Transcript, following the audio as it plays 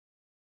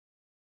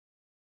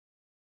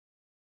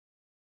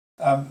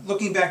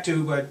Looking back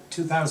to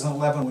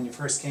 2011 when you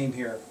first came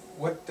here,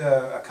 what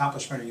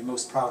accomplishment are you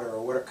most proud of,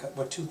 or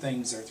what two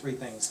things or three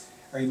things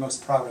are you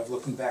most proud of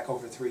looking back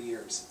over 3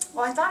 years?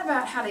 Well, I thought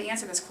about how to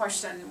answer this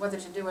question, whether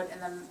to do it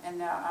in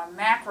the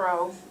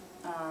macro,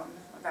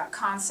 about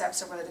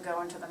concepts, or whether to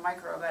go into the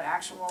micro about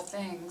actual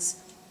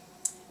things.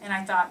 And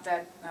I thought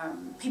that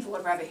people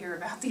would rather hear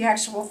about the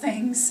actual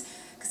things,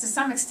 because to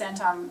some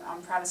extent I'm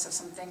proud of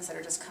some things that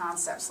are just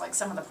concepts, like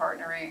some of the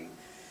partnering.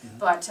 Mm-hmm.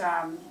 But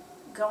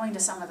going to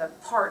some of the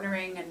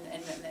partnering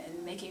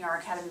and making our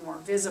academy more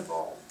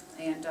visible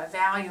and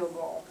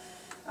valuable,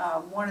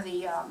 one of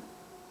the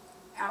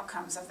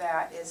outcomes of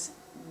that is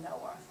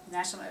NOAA,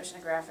 National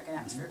Oceanographic and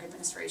Atmospheric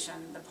Administration,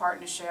 the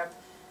partnership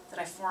that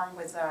I formed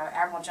with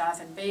Admiral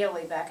Jonathan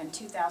Bailey back in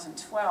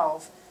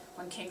 2012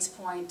 when Kings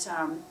Point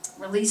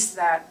released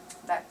that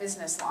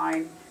business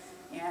line,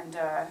 and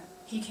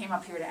he came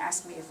up here to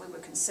ask me if we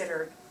would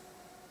consider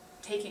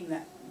taking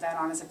that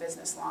on as a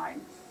business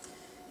line.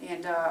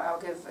 And I'll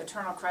give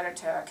eternal credit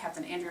to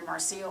Captain Andrew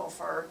Marseille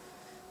for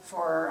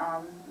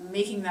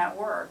making that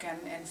work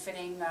and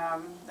fitting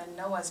the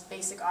NOAA's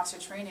basic officer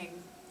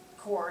training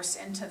course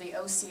into the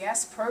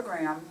OCS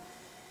program,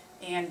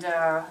 and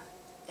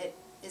it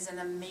is an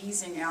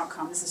amazing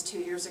outcome. This is 2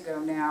 years ago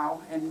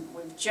now, and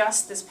we've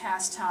just this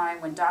past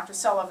time, when Dr.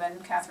 Sullivan,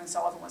 Catherine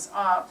Sullivan, was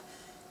up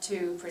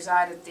to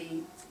preside at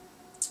the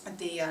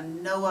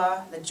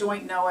NOAA, the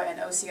joint NOAA and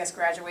OCS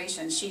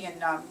graduation, she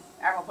and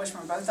Admiral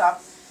Bushman were both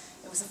up.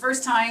 It was the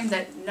first time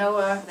that the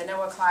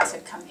NOAA class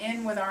had come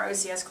in with our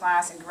OCS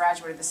class and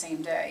graduated the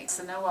same day.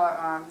 So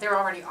NOAA, they're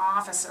already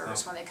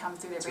officers when they come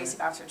through their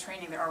basic officer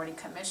training. They're already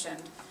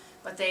commissioned,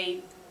 but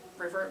they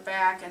revert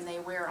back and they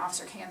wear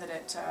officer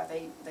candidate.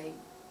 They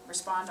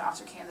respond to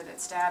officer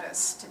candidate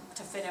status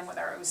to fit in with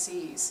our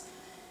OCs.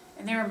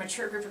 And they're a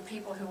mature group of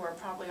people who are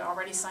probably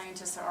already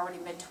scientists. They're already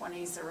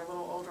mid-20s. They're a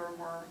little older,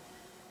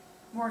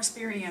 more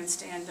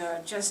experienced, and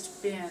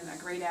just been a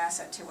great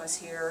asset to us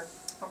here.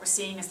 What we're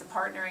seeing is the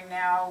partnering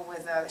now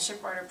with the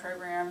Shipwriter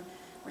program.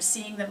 We're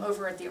seeing them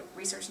over at the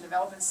Research and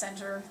Development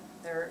Center.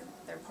 They're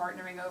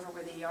partnering over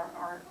with the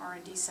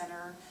R&D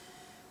Center.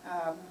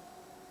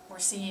 We're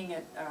seeing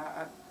at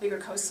a bigger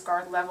Coast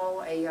Guard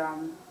level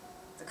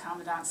the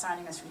Commandant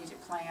signing a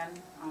strategic plan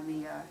on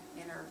the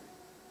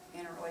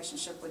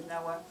interrelationship with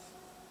NOAA.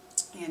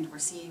 And we're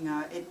seeing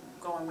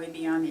it going way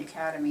beyond the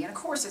academy. And of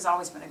course, there's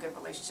always been a good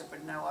relationship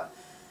with NOAA.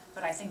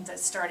 But I think that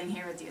starting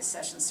here at the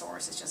accession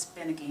source has just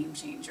been a game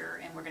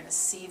changer, and we're going to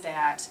see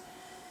that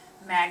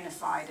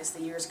magnified as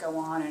the years go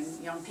on,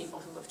 and young people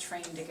who have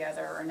trained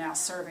together are now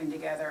serving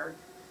together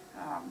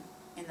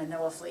in the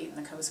NOAA fleet and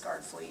the Coast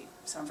Guard fleet.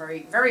 So I'm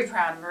very, very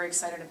proud and very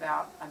excited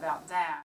about that.